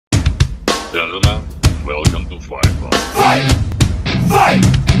Gentlemen, welcome to Fight Club. Fight! Fight!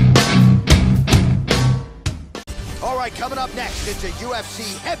 All right, coming up next, it's a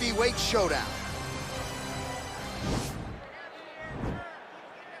UFC heavyweight showdown.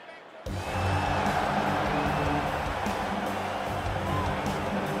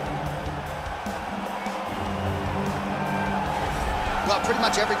 Well, pretty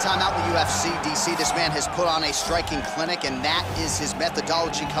much every time out in the UFC, DC, this man has put on a striking clinic, and that is his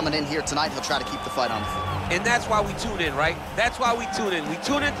methodology coming in here tonight. He'll try to keep the fight on the floor. And that's why we tune in, right? That's why we tune in. We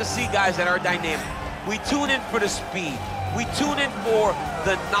tune in to see guys that are dynamic. We tune in for the speed. We tune in for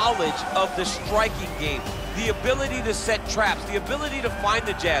the knowledge of the striking game, the ability to set traps, the ability to find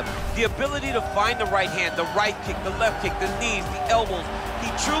the jab, the ability to find the right hand, the right kick, the left kick, the knees, the elbows. He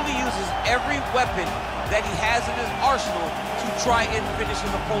truly uses every weapon that he has in his arsenal to try and finish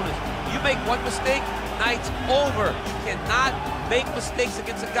his opponents. You make one mistake, night's over. You cannot make mistakes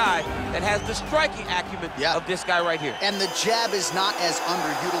against a guy that has the striking acumen of this guy right here. And the jab is not as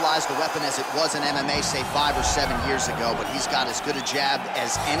underutilized a weapon as it was in MMA, say 5 or 7 years ago, but he's got as good a jab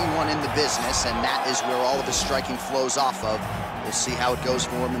as anyone in the business, and that is where all of his striking flows off of. We'll see how it goes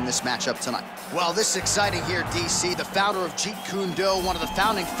for him in this matchup tonight. Well, this is exciting here, DC. The founder of Jeet Kune Do, one of the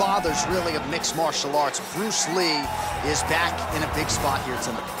founding fathers, really, of mixed martial arts, Bruce Lee, is back in a big spot here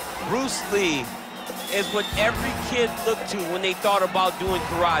tonight. Bruce Lee is what every kid looked to when they thought about doing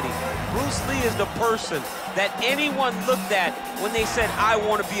karate. Bruce Lee is the person that anyone looked at when they said, I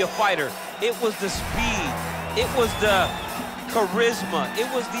want to be a fighter. It was the speed. It was the charisma. It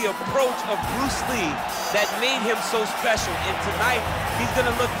was the approach of Bruce Lee that made him so special. And tonight, he's going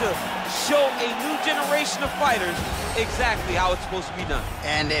to look to show a new generation of fighters exactly how it's supposed to be done.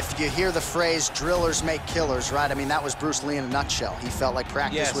 And if you hear the phrase, drillers make killers, right? I mean, that was Bruce Lee in a nutshell. He felt like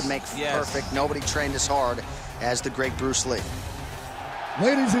practice would make perfect. Nobody trained as hard as the great Bruce Lee.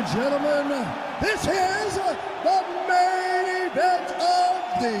 Ladies and gentlemen, this is the main event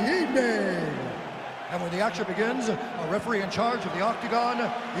of the evening. And when the action begins, a referee in charge of the Octagon,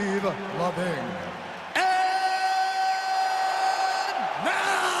 Yves Paing. And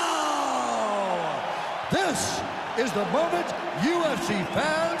now, this is the moment UFC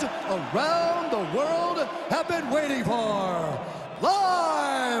fans around the world have been waiting for.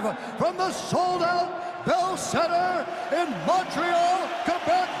 Live from the sold-out Bell Center in Montreal,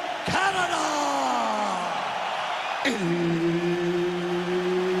 Quebec, Canada.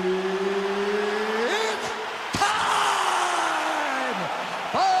 It's time!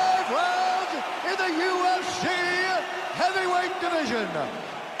 5 rounds in the UFC heavyweight division.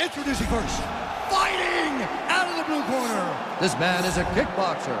 Introducing first, fighting out of the blue corner. This man is a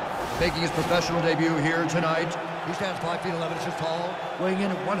kickboxer, making his professional debut here tonight. He stands 5 feet 11 inches tall, weighing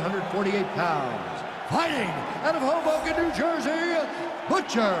in at 148 pounds. Fighting out of Hoboken, New Jersey,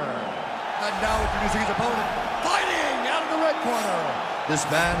 Butcher. And now introducing his opponent, fighting out of the red corner. This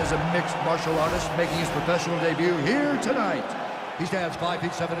man is a mixed martial artist, making his professional debut here tonight. He stands 5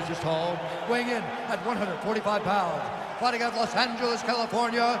 feet 7 inches tall, weighing in at 145 pounds. Fighting out of Los Angeles,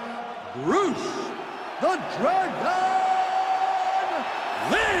 California, Bruce the Dragon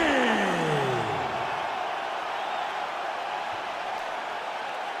Lee.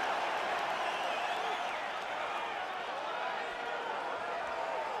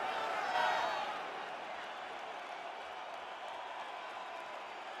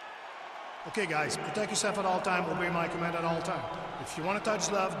 Okay, guys, protect yourself at all time, obey my command at all time. If you want to touch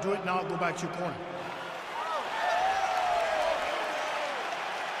left, do it now, go back to your corner.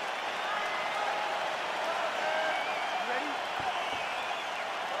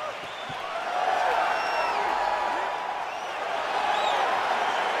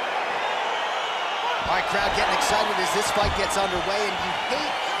 All right, crowd getting excited as this fight gets underway, and you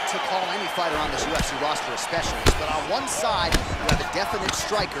hate to call any fighter on this UFC roster a specialist, but on one side, you have a definite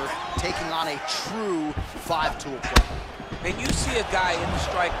striker taking on a true 5-tool player. And you see a guy in the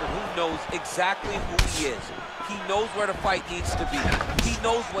striker who knows exactly who he is. He knows where the fight needs to be. He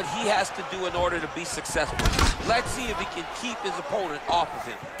knows what he has to do in order to be successful. Let's see if he can keep his opponent off of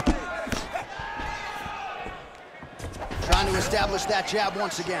him. Trying to establish that jab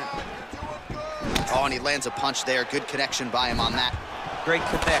once again. Oh, and he lands a punch there. Good connection by him on that. Great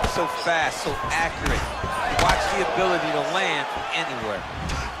connect, so fast, so accurate. Watch the ability to land from anywhere.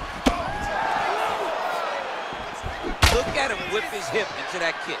 Look at him whip his hip into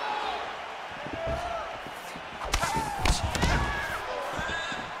that kick.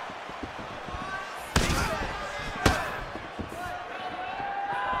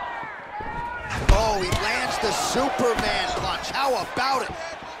 Oh, he lands the Superman punch. How about it?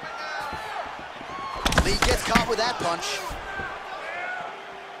 Lee gets caught with that punch.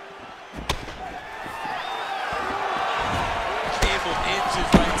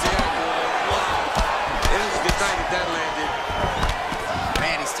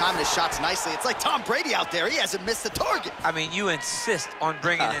 his shots nicely. It's like Tom Brady out there. He hasn't missed the target. I mean, you insist on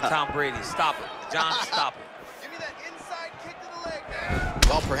bringing in Tom Brady. Stop it. John, stop it. Give me that inside kick to the leg now.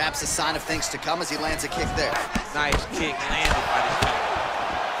 Well, perhaps a sign of things to come as he lands a kick there. Nice kick landed by this guy.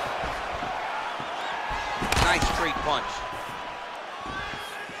 Nice straight punch.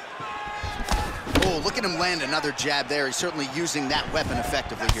 Oh, look at him land another jab there. He's certainly using that weapon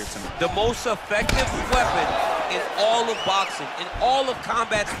effectively here tonight. The most effective weapon in all of boxing, in all of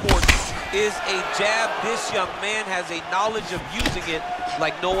combat sports, is a jab. This young man has a knowledge of using it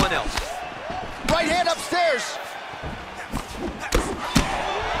like no one else. Right hand upstairs.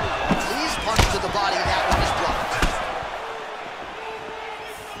 Lee's punch to the body. That one is blocked.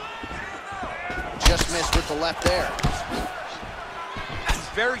 Just missed with the left there. He's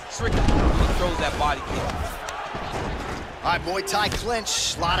very tricky when he throws that body kick. All right, Muay Thai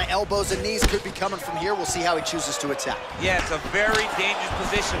clinch. A lot of elbows and knees could be coming from here. We'll see how he chooses to attack. Yeah, it's a very dangerous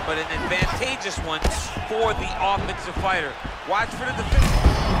position, but an advantageous one for the offensive fighter. Watch for the defense.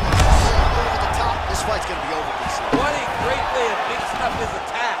 Over the top. This fight's going to be over. What a great way of mixing up his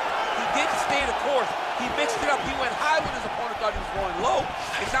attack. He didn't stay the course. He mixed it up. He went high when his opponent thought he was going low,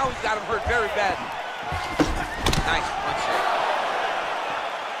 and now he's got him hurt very badly. Nice punch there.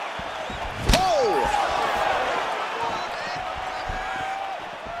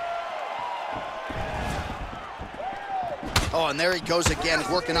 Oh, and there he goes again,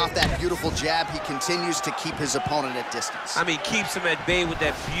 working off that beautiful jab. He continues to keep his opponent at distance. I mean, keeps him at bay with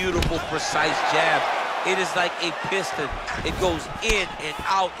that beautiful, precise jab. It is like a piston. It goes in and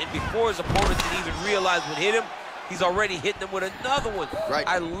out, and before his opponent can even realize what hit him, he's already hitting him with another one. Right.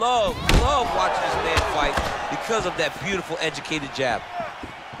 I love watching this man fight because of that beautiful, educated jab.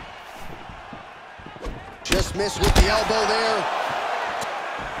 Just missed with the elbow there.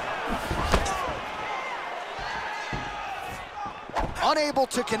 Unable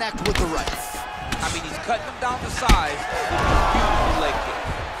to connect with the right. I mean, he's cutting him down the size with a beautiful leg kick.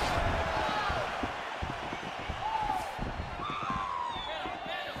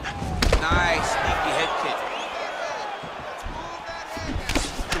 Nice, sneaky head kick.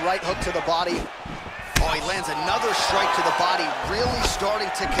 The right hook to the body. Oh, he lands another strike to the body, really starting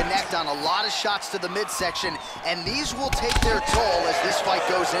to connect on a lot of shots to the midsection, and these will take their toll as this fight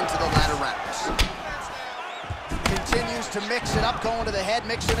goes into the latter rounds. Continues to mix it up, going to the head,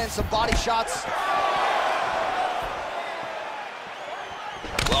 mixing in some body shots.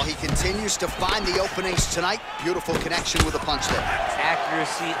 Well, he continues to find the openings tonight. Beautiful connection with a punch there.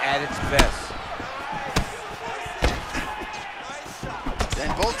 Accuracy at its best.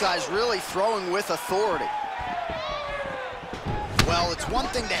 And both guys really throwing with authority. Well, it's one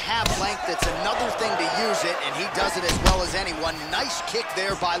thing to have length, it's another thing to use it, and he does it as well as anyone. Nice kick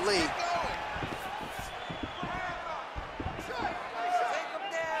there by Lee.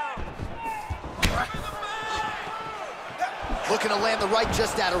 Looking to land the right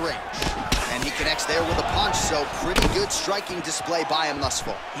just out of range. And he connects there with a punch, so pretty good striking display by him thus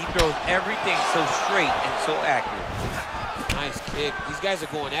far. He throws everything so straight and so accurate. Nice kick. These guys are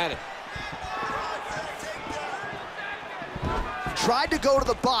going at it. Tried to go to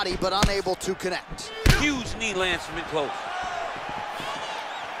the body, but unable to connect. Huge knee lands from in close.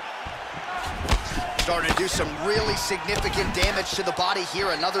 Starting to do some really significant damage to the body here.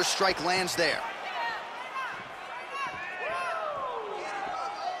 Another strike lands there.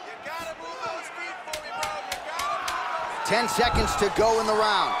 10 seconds to go in the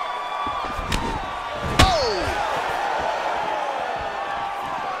round. Oh!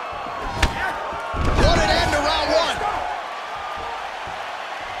 What an end to round one.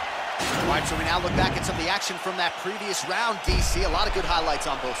 All right, so we now look back at some of the action from that previous round, DC. A lot of good highlights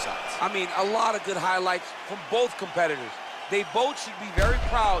on both sides. I mean, a lot of good highlights from both competitors. They both should be very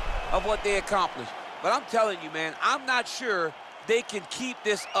proud of what they accomplished. But I'm telling you, man, I'm not sure they can keep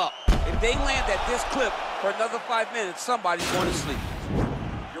this up. If they land at this clip for another 5 minutes, somebody's going to sleep.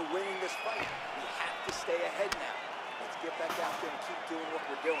 You're winning this fight. We have to stay ahead now. Let's get back out there and keep doing what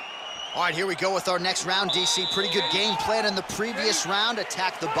we're doing. All right, here we go with our next round, DC. Pretty good game plan in the previous round.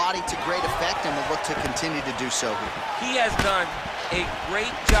 Attack the body to great effect, and we'll look to continue to do so here. He has done a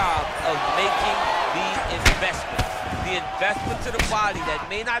great job of making the investment. The investment to the body that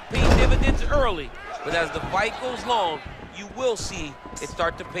may not pay dividends early, but as the fight goes long, you will see it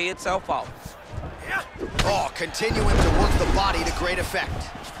start to pay itself out. Oh, continuing to work the body to great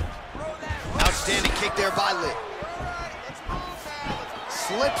effect. Outstanding kick there by Lee.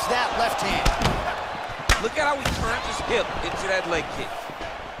 Slips that left hand. Look at how he turns his hip into that leg kick.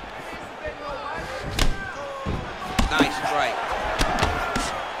 Nice strike.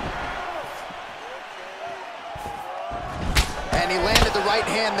 And he landed landed the right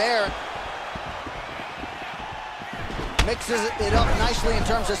hand there. Mixes it up nicely in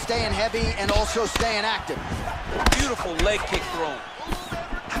terms of staying heavy and also staying active. Beautiful leg kick thrown.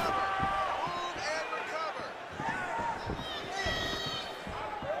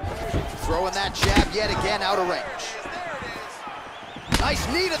 Throwing that jab yet again out of range. Nice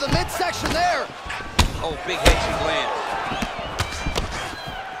knee to the midsection there. Oh, big head kick lands.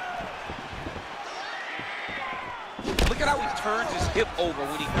 Look at how he turns his hip over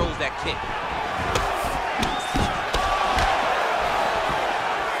when he throws that kick.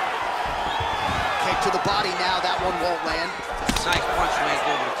 Kick to the body now, that one won't land. Nice punch lands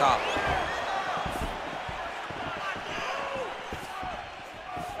over the top.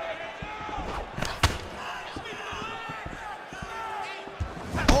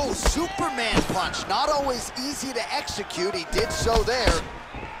 Oh, Superman punch. Not always easy to execute. He did so there.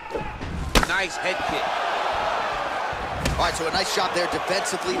 Nice head kick. All right, so a nice job there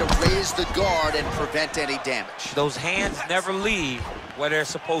defensively to raise the guard and prevent any damage. Those hands never leave where they're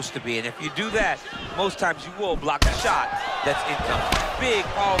supposed to be, and if you do that, most times you will block a shot that's incoming. Big,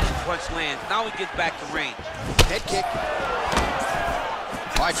 powerful punch lands. Now he gets back to range. Head kick.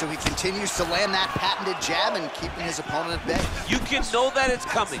 All right, so he continues to land that patented jab and keeping his opponent at bay. You can know that it's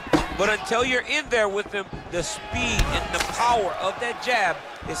coming, but until you're in there with him, the speed and the power of that jab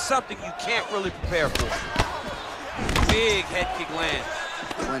is something you can't really prepare for. Big head kick lands.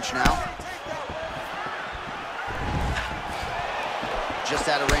 Clinch now. Just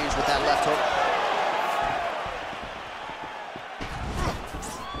out of range with that left hook.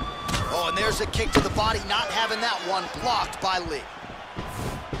 Oh, and there's a kick to the body, not having that one blocked by Lee.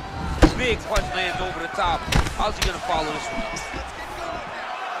 Big punch lands over the top. How's he gonna follow this one?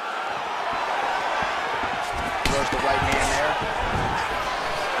 Throws the right hand there.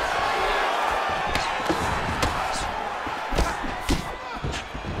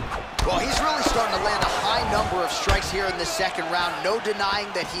 Well, he's really starting to land a high number of strikes here in the second round. No denying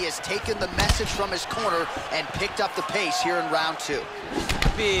that he has taken the message from his corner and picked up the pace here in round two.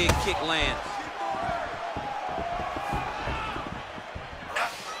 Big kick lands.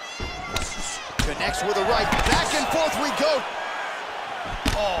 Connects with a right. Back and forth we go.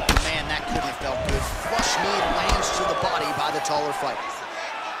 Oh, man, that couldn't have felt good. Flush knee lands to the body by the taller fighter.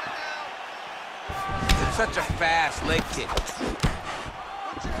 It's such a fast leg kick.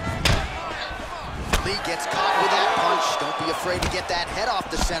 Lee gets caught with that punch. Don't be afraid to get that head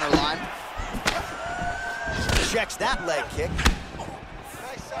off the center line. Checks that leg kick.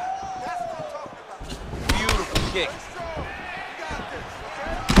 Beautiful kick.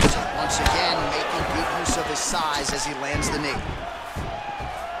 Once again, making good use of his size as he lands the knee.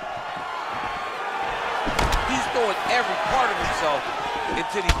 He's throwing every part of himself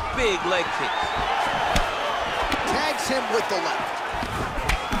into these big leg kicks. Tags him with the left.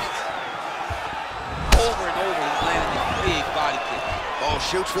 Over and over, he's landing a big body kick. Oh,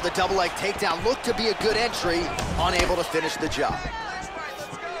 shoots for the double leg takedown. Looked to be a good entry, unable to finish the job.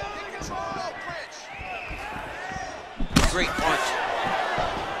 Great punch.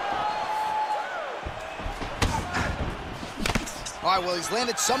 All right, well, he's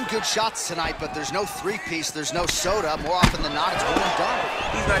landed some good shots tonight, but there's no three-piece, there's no soda. More often than not, it's one and done.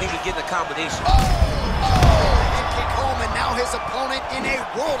 He's not even getting a combination. And kick home, and now his opponent in a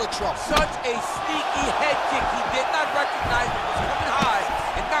world of trouble. Such a sneaky head kick. He did not recognize it was coming high,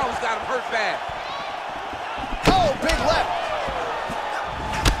 and now he's got him hurt bad. Oh, big left.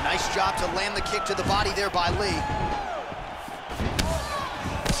 Nice job to land the kick to the body there by Lee.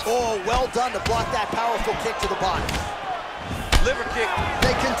 Oh, well done to block that powerful kick to the body. Liver kick.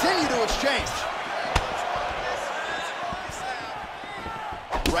 They continue to exchange.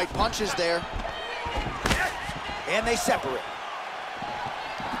 Right punches there. And they separate.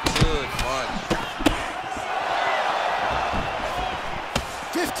 Good punch.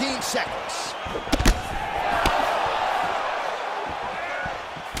 15 seconds.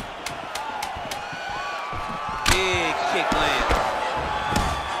 Big kick land.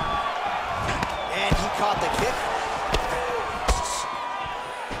 And he caught the kick.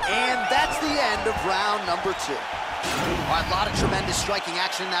 And that's the end of round number two. All right, a lot of tremendous striking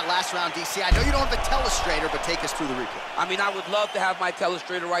action in that last round, DC. I know you don't have a telestrator, but take us through the replay. I mean, I would love to have my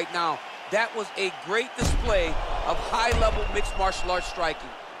telestrator right now. That was a great display of high-level mixed martial arts striking.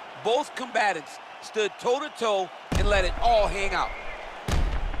 Both combatants stood toe-to-toe and let it all hang out.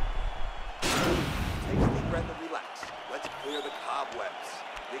 Take a deep breath and relax. Let's clear the cobwebs.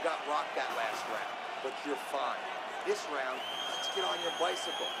 You got rocked that last round, but you're fine. This round, let's get on your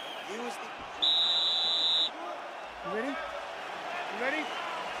bicycle. Use the... You ready? You ready?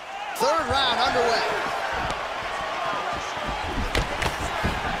 Third round underway.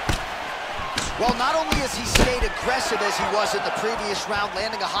 Well, not only has he stayed aggressive as he was in the previous round,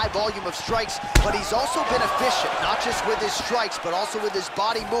 landing a high volume of strikes, but he's also been efficient, not just with his strikes, but also with his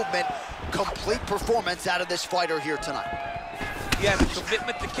body movement. Complete performance out of this fighter here tonight. He has a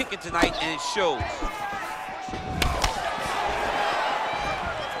commitment to kicking tonight, and it shows.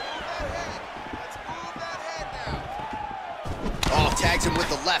 Oh, tags him with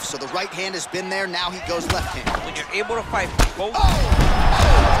the left, so the right hand has been there, now he goes left hand. When you're able to fight both...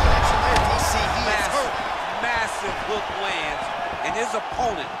 Massive hook lands, and his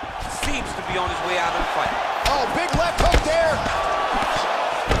opponent seems to be on his way out of the fight. Oh, big left hook there.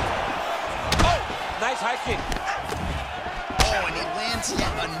 Oh, nice high kick. Oh, and he lands yet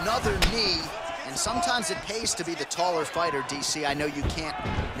another knee. And sometimes it pays to be the taller fighter, DC. I know you can't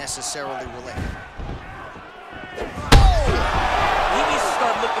necessarily relate. Oh! He needs to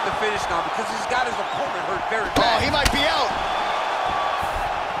start looking to finish now because he's got his opponent hurt very bad. Oh, he might be out.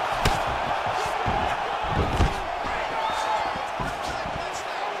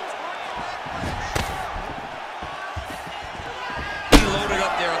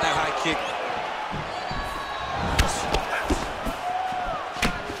 Kick.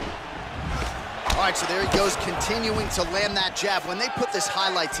 All right, so there he goes, continuing to land that jab. When they put this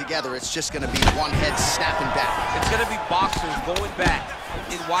highlight together, it's just going to be one head snapping back. It's going to be boxers going back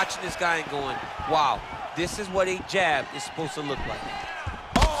and watching this guy and going, wow, this is what a jab is supposed to look like.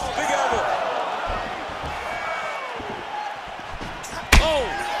 Oh, big elbow. Oh.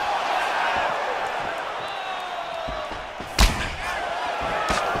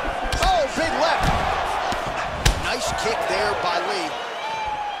 Big left. Nice kick there by Lee.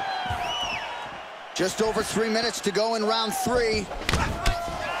 Just over 3 minutes to go in round 3.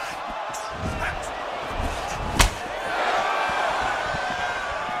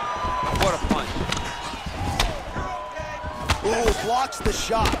 What a punch. Ooh, blocks the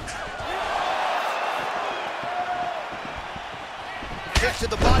shot. Kick to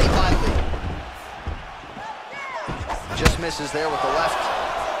the body by Lee. Just misses there with the left.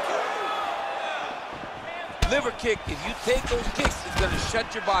 Liver kick, if you take those kicks, it's going to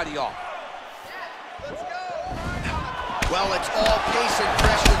shut your body off. Well, it's all pace and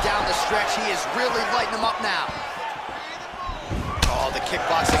pressure down the stretch. He is really lighting him up now. Oh, the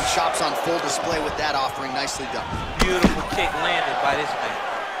kickboxing chops on full display with that offering. Nicely done. Beautiful kick landed by this man.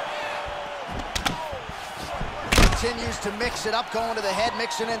 Continues to mix it up, going to the head,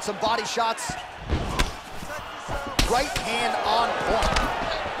 mixing in some body shots. Right hand on point.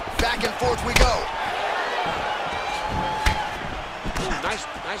 Back and forth we go. Ooh, nice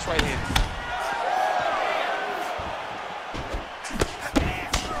right hand.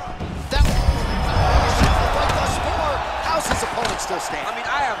 That fight thus far. How's his opponent still standing? I mean,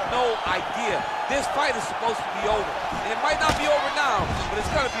 I have no idea. This fight is supposed to be over. And it might not be over now, but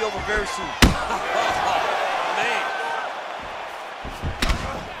it's going to be over very soon. Man.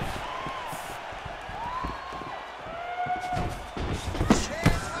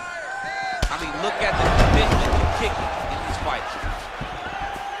 I mean, look at the commitment to kicking in these fights.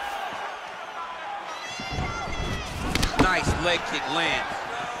 Nice leg kick lands.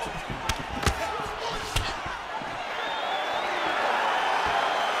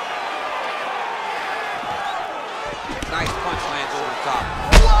 Nice punch lands over the top.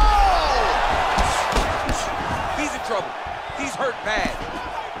 Whoa! He's in trouble. He's hurt bad.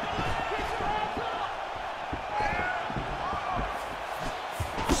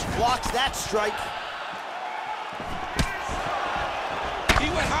 Blocks that strike. He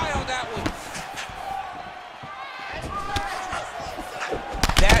went high on that one.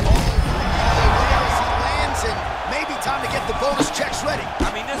 That He lands, and maybe time to get the bonus checks ready. I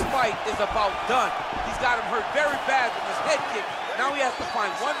mean, this fight is about done. He's got him hurt very bad with his head kick. Now he has to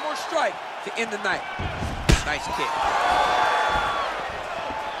find one more strike to end the night. Nice kick.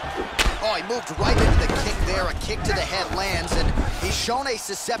 Oh, he moved right into the kick there. A kick to the head lands, and he's shown a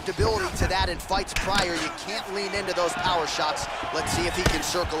susceptibility to that in fights prior. You can't lean into those power shots. Let's see if he can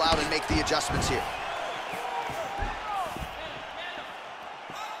circle out and make the adjustments here.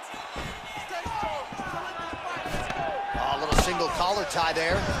 Oh, a little single collar tie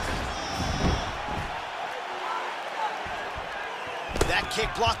there. That kick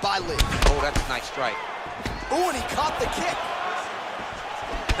blocked by Lee. Oh, that's a nice strike. Ooh, and he caught the kick.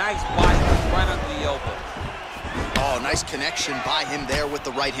 Nice body right under the elbow. Oh, nice connection by him there with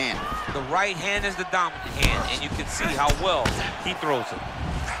the right hand. The right hand is the dominant hand, and you can see how well he throws it.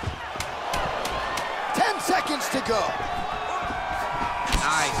 10 seconds to go.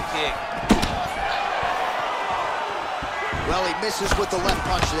 Nice kick. Well, he misses with the left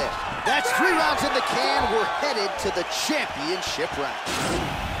punch there. That's 3 rounds in the can. We're headed to the championship round.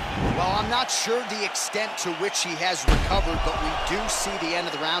 Well, I'm not sure the extent to which he has recovered, but we do see the end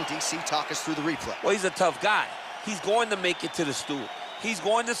of the round. DC, talk us through the replay. Well, he's a tough guy. He's going to make it to the stool. He's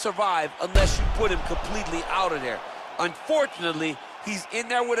going to survive unless you put him completely out of there. Unfortunately, he's in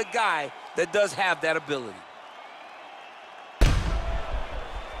there with a guy that does have that ability.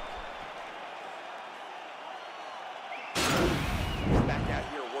 Back out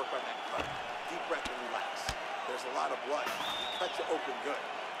here, work on that cut. Deep breath and relax. There's a lot of blood. He cut you open good.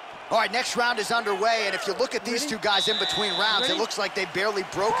 All right, next round is underway, and if you look at these two guys in between rounds, it looks like they've barely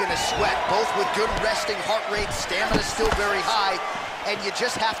broken a sweat, both with good resting heart rates, stamina still very high, and you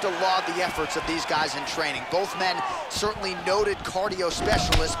just have to laud the efforts of these guys in training. Both men certainly noted cardio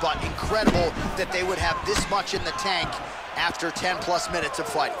specialists, but incredible that they would have this much in the tank after 10-plus minutes of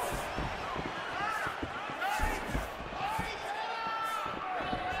fighting.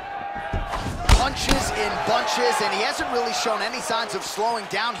 Punches in bunches, and he hasn't really shown any signs of slowing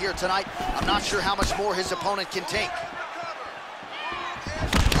down here tonight. I'm not sure how much more his opponent can take.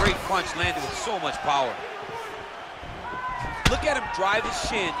 Great punch landed with so much power. Look at him drive his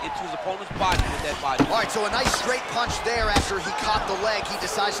shin into his opponent's body with that body. All right, so a nice straight punch there after he caught the leg. He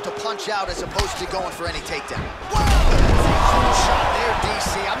decides to punch out as opposed to going for any takedown. Huge shot there,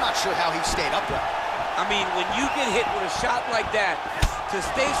 DC. I'm not sure how he stayed upright. I mean, when you get hit with a shot like that, to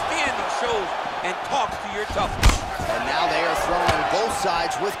stay standing shows and talks to your toughness. And now they are throwing both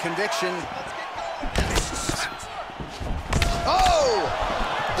sides with conviction. Oh!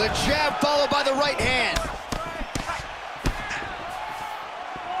 The jab followed by the right hand.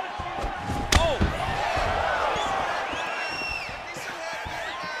 Oh!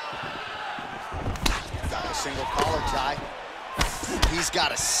 Got a single collar tie. He's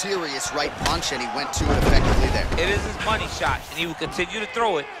got a serious right punch, and he went to it effectively there. It is his money shot, and he will continue to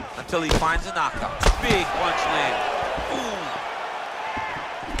throw it until he finds a knockout. Big punch land. Ooh.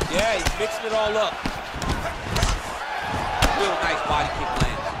 Yeah, he's mixing it all up. Real nice body kick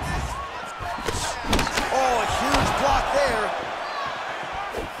land. Oh, a huge block there.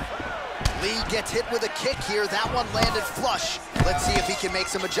 Lee gets hit with a kick here. That one landed flush. Let's see if he can make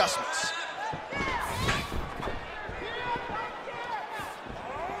some adjustments.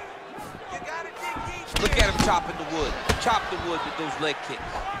 Look at him chopping the wood. Chop the wood with those leg kicks.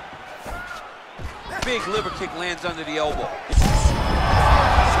 Big liver kick lands under the elbow.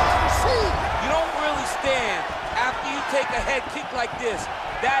 You don't really stand after you take a head kick like this.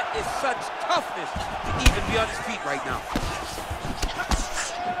 That is such toughness to even be on his feet right now.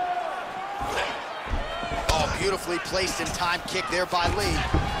 Oh, beautifully placed in time kick there by Lee.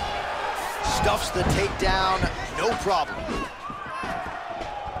 Stuffs the takedown, no problem.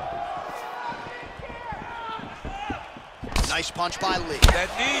 Nice punch by Lee. That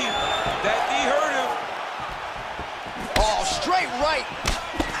knee hurt him. Oh, straight right.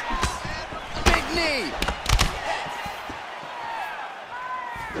 Big knee.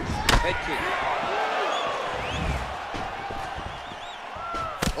 Head kick.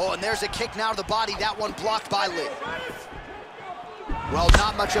 Oh, and there's a kick now to the body. That one blocked by Lee. Well,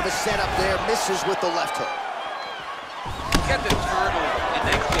 not much of a setup there. Misses with the left hook. Get the turnover in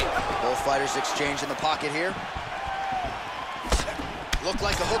that kick. Both fighters exchange in the pocket here. Looked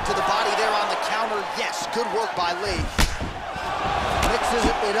like a hook to the body there on the counter. Yes, good work by Lee. Mixes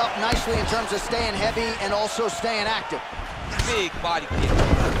it up nicely in terms of staying heavy and also staying active. Big body kick.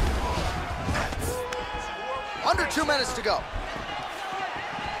 Under 2 minutes to go.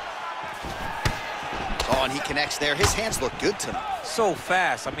 Oh, and he connects there. His hands look good tonight. So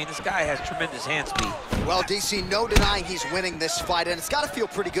fast. I mean, this guy has tremendous hand speed. Well, DC, no denying he's winning this fight, and it's got to feel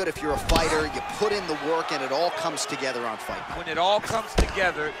pretty good if you're a fighter. You put in the work, and it all comes together on fight night. When it all comes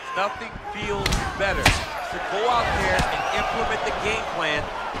together, nothing feels better. To go out there and implement the game plan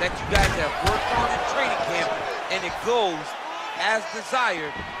that you guys have worked on in training camp, and it goes as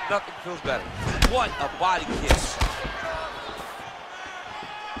desired, nothing feels better. What a body kick.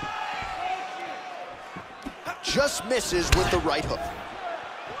 Just misses with the right hook.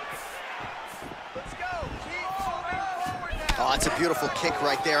 Oh, that's a beautiful kick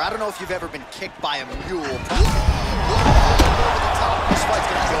right there. I don't know if you've ever been kicked by a mule. Over the top. This fight's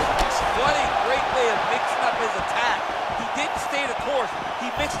gonna be over. What a great way of mixing up his attack. He didn't stay the course.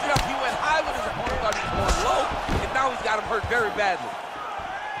 He mixed it up. He went high when his opponent thought he was going low, and now he's got him hurt very badly.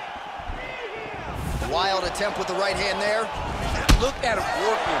 Wild attempt with the right hand there. Look at him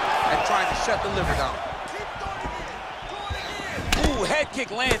working and trying to shut the liver down. Ooh, head kick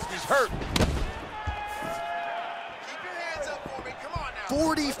lands, and he's hurt.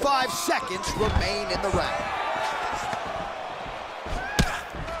 45 seconds remain in the round.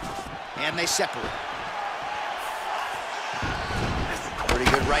 And they separate. Pretty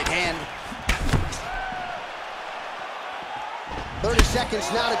Good right hand. 30 seconds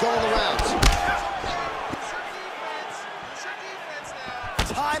now to go in the rounds.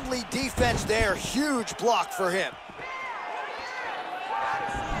 Timely defense there. Huge block for him.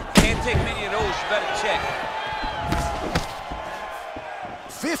 Can't take many of those. You better check.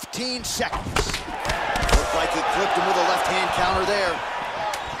 15 seconds. Looked like he clipped him with a left-hand counter there.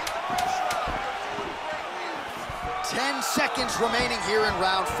 10 seconds remaining here in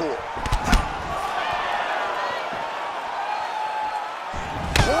round 4.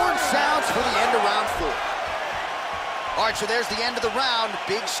 Horn sounds for the end of round 4. All right, so there's the end of the round.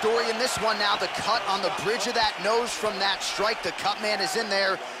 Big story in this one now. The cut on the bridge of that nose from that strike. The cut man is in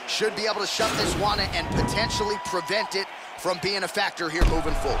there. Should be able to shut this one and potentially prevent it from being a factor here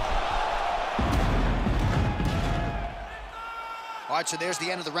moving forward. All right, so there's the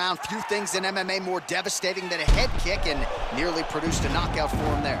end of the round. Few things in MMA more devastating than a head kick, and nearly produced a knockout for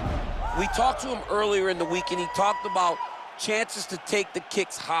him there. We talked to him earlier in the week, and he talked about chances to take the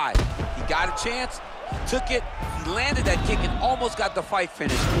kicks high. He got a chance, he took it, he landed that kick, and almost got the fight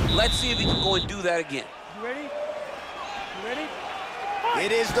finished. Let's see if he can go and do that again. You ready? You ready?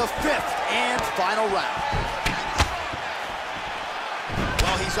 It is the 5th and final round.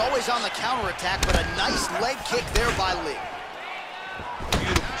 Well, he's always on the counterattack, but a nice leg kick there by Lee.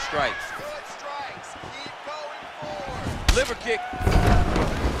 Beautiful strikes. Good strikes. Keep going forward. Liver kick.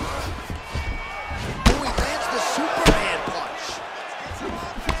 Oh, he lands the Superman punch.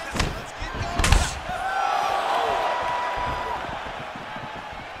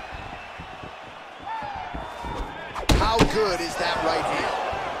 How good is that right hand?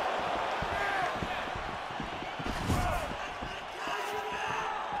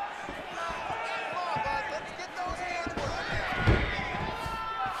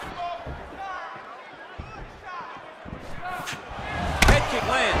 Head kick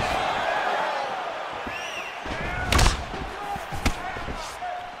lands.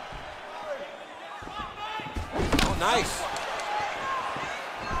 Oh, nice.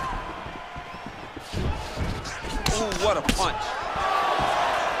 Ooh, what a punch.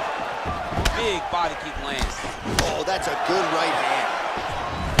 Big body kick lands. Oh, that's a good right hand.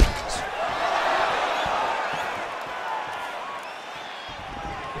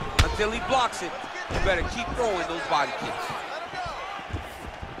 Until he blocks it, you better keep throwing those body kicks.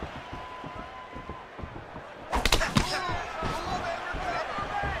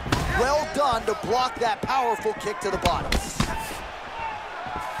 Well done to block that powerful kick to the body.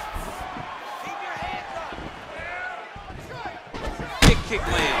 Big kick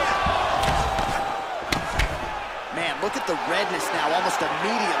lands. Man, look at the redness now, almost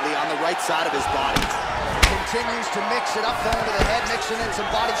immediately on the right side of his body. Continues to mix it up, going to the head, mixing in some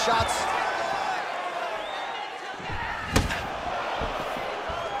body shots.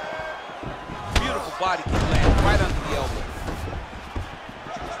 Beautiful body kick lands right under the elbow.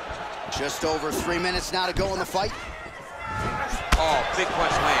 Just over 3 minutes now to go in the fight. Oh, big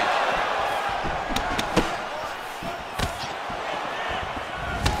punch lands.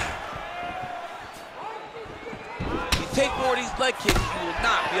 You take more of these leg kicks, you will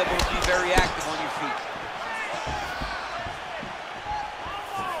not be able to be very active on your feet.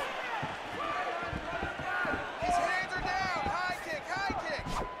 His hands are down. High kick, high kick.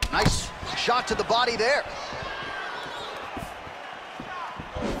 Nice shot to the body there.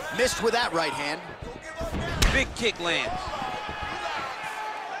 Missed with that right hand. Big kick lands.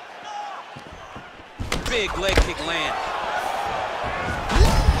 Big leg kick lands.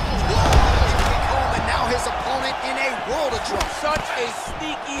 Home, and now his opponent in a world of trouble. Such a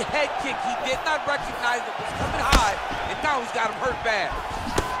sneaky head kick. He did not recognize it was coming high, and now he's got him hurt bad.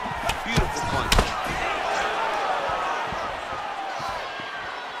 Beautiful punch.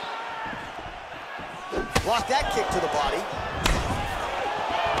 Block that kick to the body.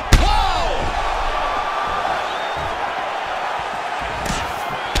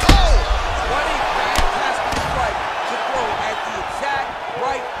 What a fantastic strike to throw at the exact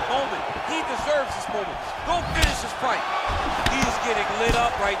right moment. He deserves this moment. Go finish this fight. He's getting lit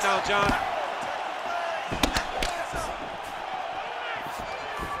up right now, John.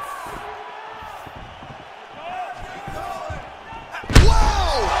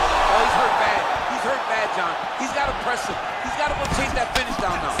 Whoa! Oh, he's hurt bad. He's hurt bad, John. He's got to press him. He's got to go chase that finish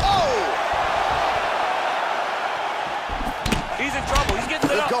down now. Oh! He's in trouble. He's getting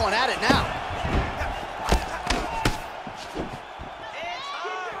lit They're up. going at it now.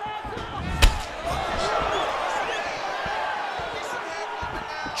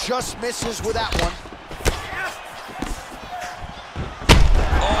 Just misses with that one.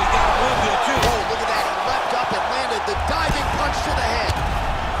 Oh, he got a wound here, too. Oh, look at that. He leapt up and landed the diving punch to the head.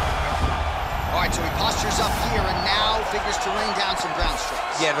 right, so he postures up here and now figures to rain down some ground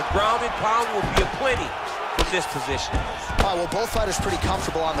strikes. Yeah, the ground and pound will be aplenty from this position. All right, well, both fighters pretty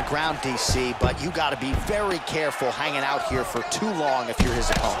comfortable on the ground, DC, but you got to be very careful hanging out here for too long if you're his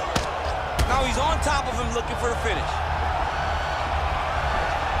opponent. Now he's on top of him looking for the finish.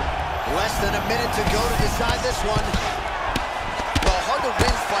 Less than a minute to go to decide this one. Well, hard to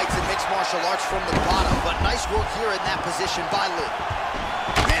win fights in mixed martial arts from the bottom, but nice work here in that position by Lee.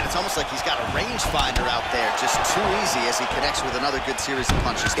 Man, it's almost like he's got a rangefinder out there. Just too easy as he connects with another good series of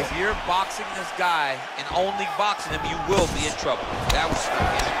punches. If you're boxing this guy and only boxing him, you will be in trouble. That was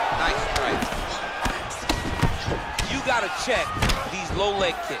nice strike. You got to check these low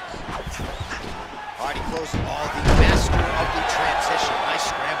leg kicks. Already close. Oh, the master of the transition. Nice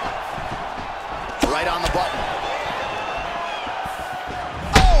scramble. Right on the button.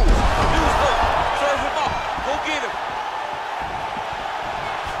 Oh! Serve him up. Go get him.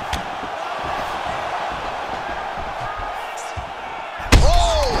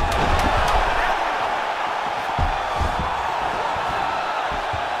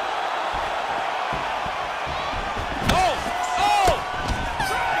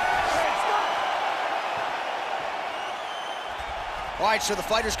 All right, so the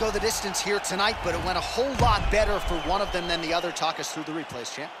fighters go the distance here tonight, but it went a whole lot better for one of them than the other. Talk us through the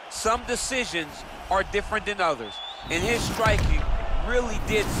replays, champ. Some decisions are different than others, and his striking really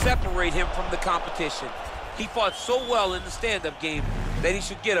did separate him from the competition. He fought so well in the stand-up game that he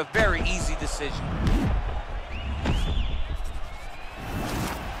should get a very easy decision.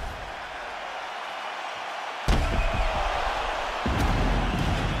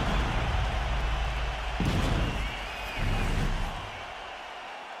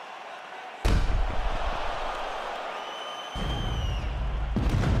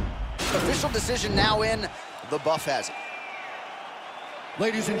 Official decision now in. The buff has it.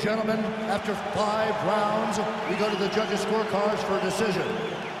 Ladies and gentlemen, after 5 rounds, we go to the judges' scorecards for a decision.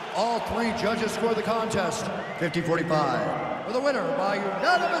 All 3 judges score the contest 50-45. For the winner by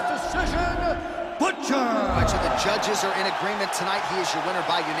unanimous decision, Butcher! All right, so the judges are in agreement tonight. He is your winner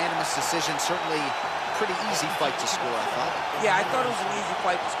by unanimous decision. Certainly pretty easy fight to score, I thought. Yeah, I thought it was an easy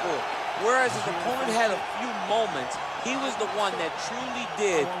fight to score. Whereas his opponent had a few moments, he was the one that truly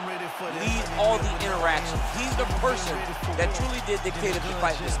did lead all the interactions. He's the person that truly did dictate the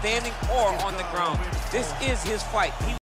fight, standing or on the ground. This is his fight.